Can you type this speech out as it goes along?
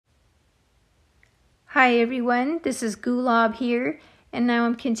Hi everyone, this is Gulab here, and now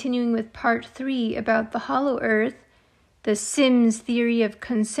I'm continuing with part 3 about the hollow earth, the Sims theory of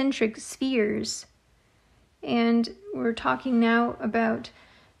concentric spheres. And we're talking now about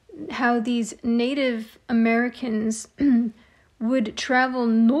how these Native Americans would travel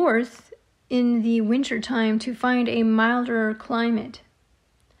north in the wintertime to find a milder climate.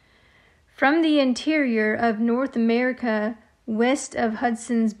 From the interior of North America, west of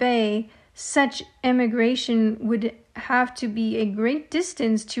Hudson's Bay, such emigration would have to be a great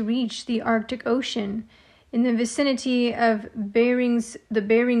distance to reach the Arctic Ocean, in the vicinity of the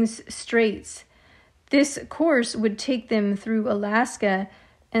Bering Straits. This course would take them through Alaska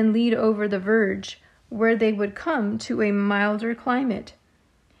and lead over the Verge, where they would come to a milder climate.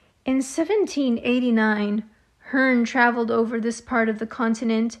 In 1789, Hearne traveled over this part of the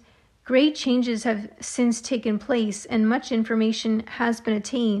continent. Great changes have since taken place, and much information has been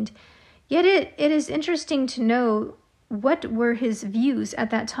attained. Yet it is interesting to know what were his views at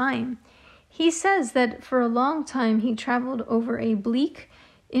that time. He says that for a long time he traveled over a bleak,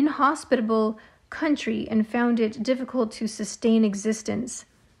 inhospitable country and found it difficult to sustain existence.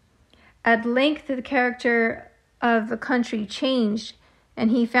 At length the character of the country changed,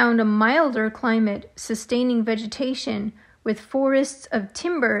 and he found a milder climate sustaining vegetation with forests of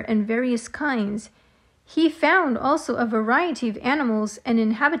timber and various kinds. He found also a variety of animals and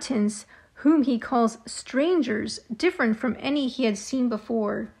inhabitants whom he calls strangers, different from any he had seen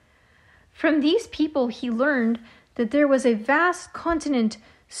before. From these people he learned that there was a vast continent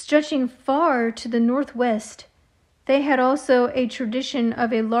stretching far to the northwest. They had also a tradition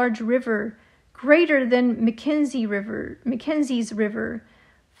of a large river, greater than Mackenzie's River,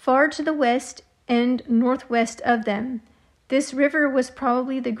 far to the west and northwest of them. This river was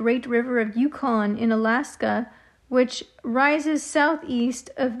probably the great river of Yukon in Alaska, which rises southeast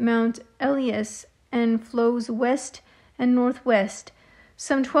of Mount Elias and flows west and northwest,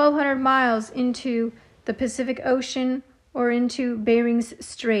 some 1,200 miles into the Pacific Ocean or into Bering's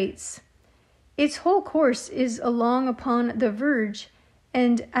Straits. Its whole course is along upon the verge,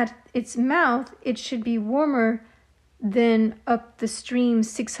 and at its mouth it should be warmer than up the stream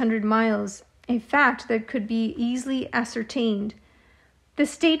 600 miles, a fact that could be easily ascertained. The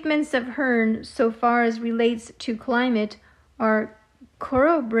statements of Hearne, so far as relates to climate, are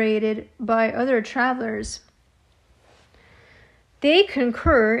corroborated by other travelers. They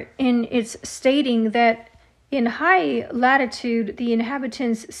concur in its stating that in high latitude the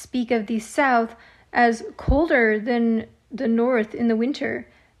inhabitants speak of the south as colder than the north in the winter,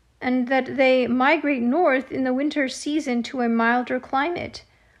 and that they migrate north in the winter season to a milder climate.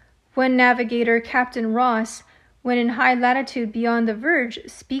 One navigator, Captain Ross, when in high latitude beyond the verge,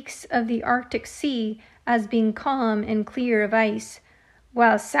 speaks of the Arctic Sea as being calm and clear of ice,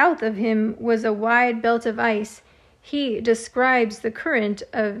 while south of him was a wide belt of ice. He describes the currents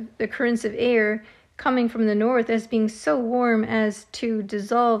of air coming from the north as being so warm as to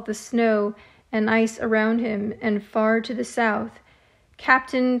dissolve the snow and ice around him, and far to the south.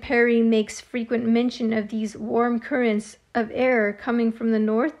 Captain Perry makes frequent mention of these warm currents of air coming from the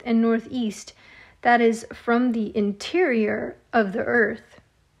north and northeast, that is, from the interior of the earth.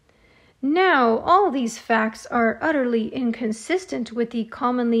 Now, all these facts are utterly inconsistent with the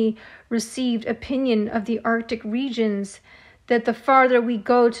commonly received opinion of the Arctic regions, that the farther we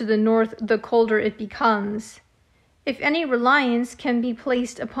go to the north, the colder it becomes. If any reliance can be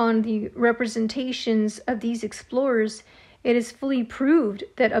placed upon the representations of these explorers, it is fully proved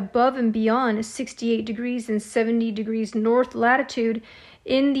that above and beyond 68 degrees and 70 degrees north latitude,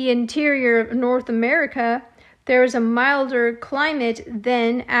 in the interior of North America, there is a milder climate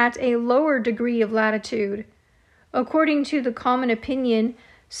than at a lower degree of latitude. According to the common opinion,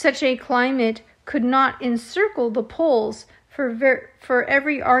 such a climate could not encircle the poles, for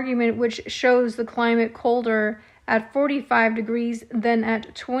every argument which shows the climate colder at 45 degrees than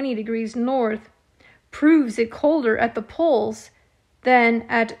at 20 degrees north proves it colder at the poles than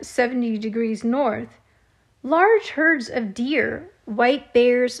at 70 degrees north. Large herds of deer, white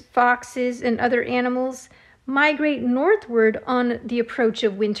bears, foxes, and other animals migrate northward on the approach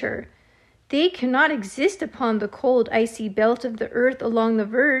of winter. They cannot exist upon the cold, icy belt of the earth along the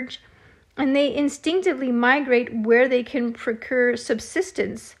verge, and they instinctively migrate where they can procure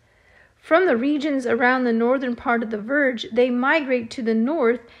subsistence. From the regions around the northern part of the verge, they migrate to the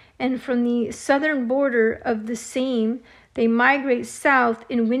north, and from the southern border of the same, they migrate south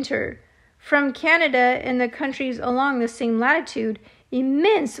in winter. From Canada and the countries along the same latitude,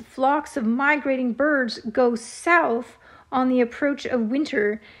 immense flocks of migrating birds go south on the approach of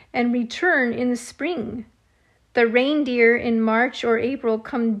winter and return in the spring. The reindeer in March or April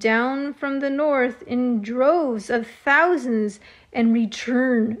come down from the north in droves of thousands and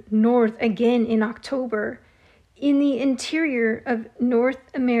return north again in October in the interior of North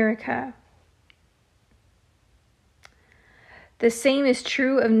America. The same is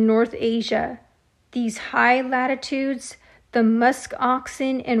true of North Asia. These high latitudes, the musk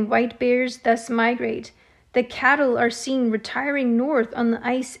oxen and white bears thus migrate. The cattle are seen retiring north on the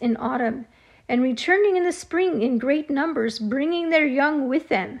ice in autumn, and returning in the spring in great numbers, bringing their young with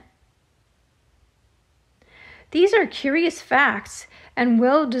them. These are curious facts, and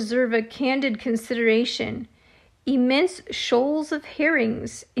well deserve a candid consideration. Immense shoals of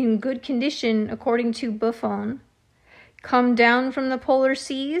herrings, in good condition according to Buffon, come down from the polar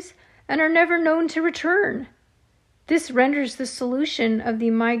seas, and are never known to return. This renders the solution of the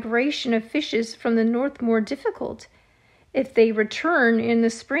migration of fishes from the north more difficult. If they return in the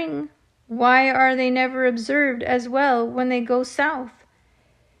spring, why are they never observed as well when they go south?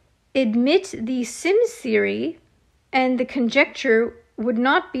 Admit the Sims theory, and the conjecture would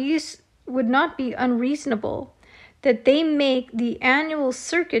not be unreasonable that they make the annual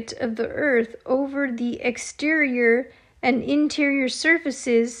circuit of the earth over the exterior and interior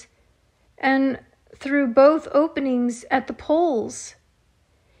surfaces and through both openings at the poles.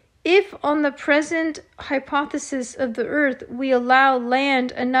 If on the present hypothesis of the earth we allow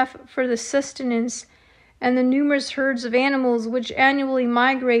land enough for the sustenance and the numerous herds of animals which annually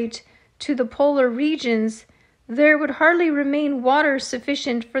migrate to the polar regions, there would hardly remain water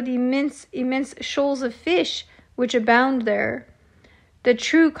sufficient for the immense shoals of fish which abound there. The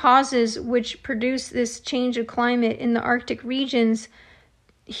true causes which produce this change of climate in the Arctic regions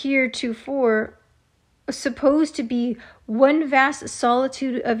heretofore supposed to be one vast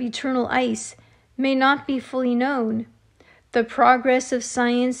solitude of eternal ice may not be fully known. The progress of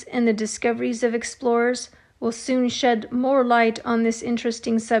science and the discoveries of explorers will soon shed more light on this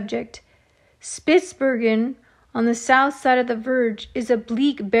interesting subject. Spitzbergen, on the south side of the verge, is a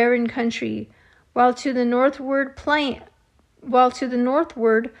bleak, barren country, while to the northward plants,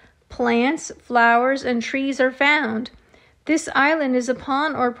 flowers, and trees are found. This island is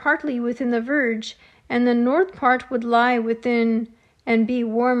upon or partly within the verge, and the north part would lie within and be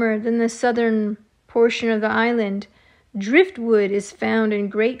warmer than the southern portion of the island. Driftwood is found in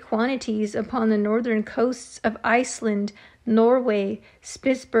great quantities upon the northern coasts of Iceland, Norway,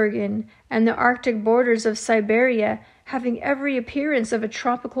 Spitzbergen, and the Arctic borders of Siberia, having every appearance of a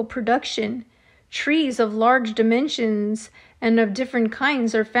tropical production. Trees of large dimensions and of different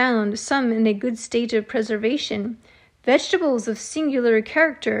kinds are found, some in a good state of preservation. Vegetables of singular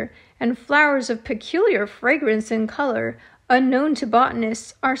character and flowers of peculiar fragrance and color, unknown to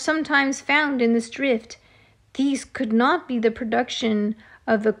botanists, are sometimes found in this drift. These could not be the production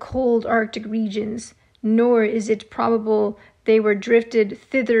of the cold Arctic regions, nor is it probable they were drifted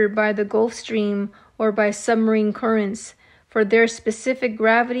thither by the Gulf Stream or by submarine currents, for their specific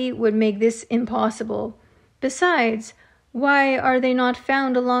gravity would make this impossible. Besides, why are they not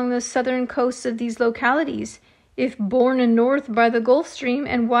found along the southern coasts of these localities, if borne north by the Gulf Stream,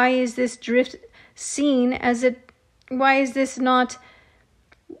 and why is this drift seen as it why is not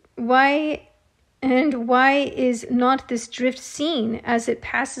this drift seen as it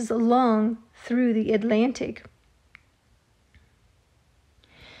passes along through the Atlantic?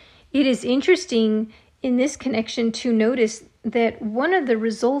 It is interesting in this connection to notice that one of the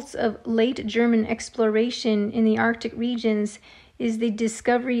results of late German exploration in the Arctic regions is the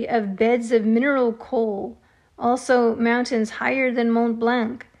discovery of beds of mineral coal, also mountains higher than Mont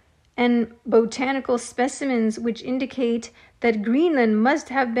Blanc, and botanical specimens which indicate that Greenland must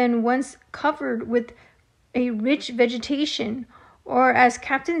have been once covered with a rich vegetation, or as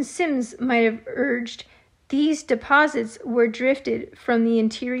Captain Sims might have urged, these deposits were drifted from the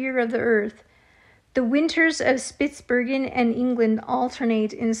interior of the earth. The winters of Spitzbergen and England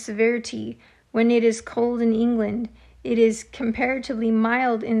alternate in severity. When it is cold in England, it is comparatively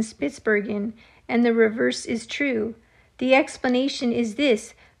mild in Spitzbergen, and the reverse is true. The explanation is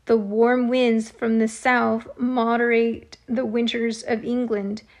this: the warm winds from the south moderate the winters of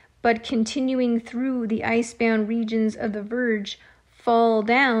England, but continuing through the icebound regions of the verge, fall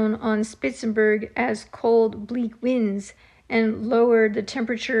down on Spitzenberg as cold, bleak winds, and lower the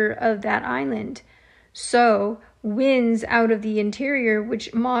temperature of that island. So, winds out of the interior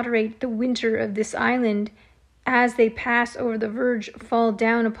which moderate the winter of this island, as they pass over the verge, fall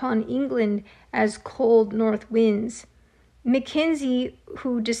down upon England as cold north winds. Mackenzie,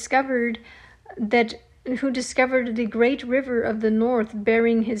 who discovered the great river of the north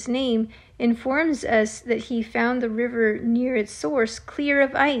bearing his name, informs us that he found the river near its source clear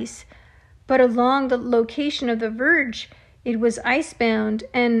of ice, but along the location of the verge, it was icebound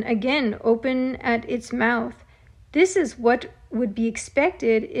and again open at its mouth. This is what would be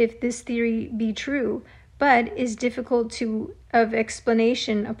expected if this theory be true, but is difficult of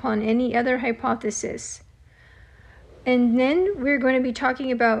explanation upon any other hypothesis. And then we're going to be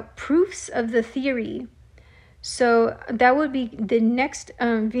talking about proofs of the theory. So that would be the next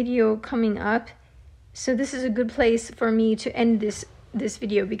video coming up. So this is a good place for me to end this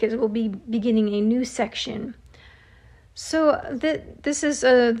video because we'll be beginning a new section. So this is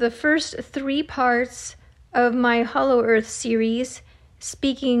the first 3 parts of my Hollow Earth series,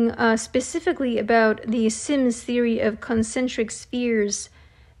 speaking specifically about the Sims theory of concentric spheres.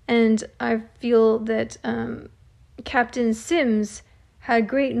 And I feel that Captain Sims had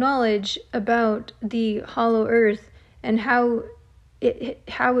great knowledge about the Hollow Earth and how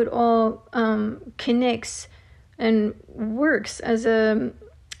it all connects and works as the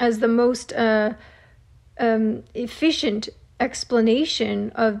most efficient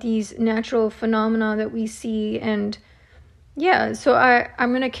explanation of these natural phenomena that we see. And yeah, so I'm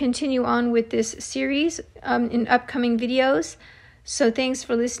going to continue on with this series in upcoming videos. So thanks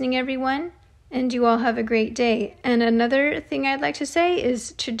for listening, everyone, and you all have a great day. And another thing I'd like to say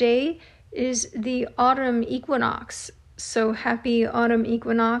is today is the autumn equinox. So happy autumn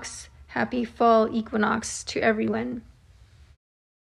equinox, happy fall equinox to everyone.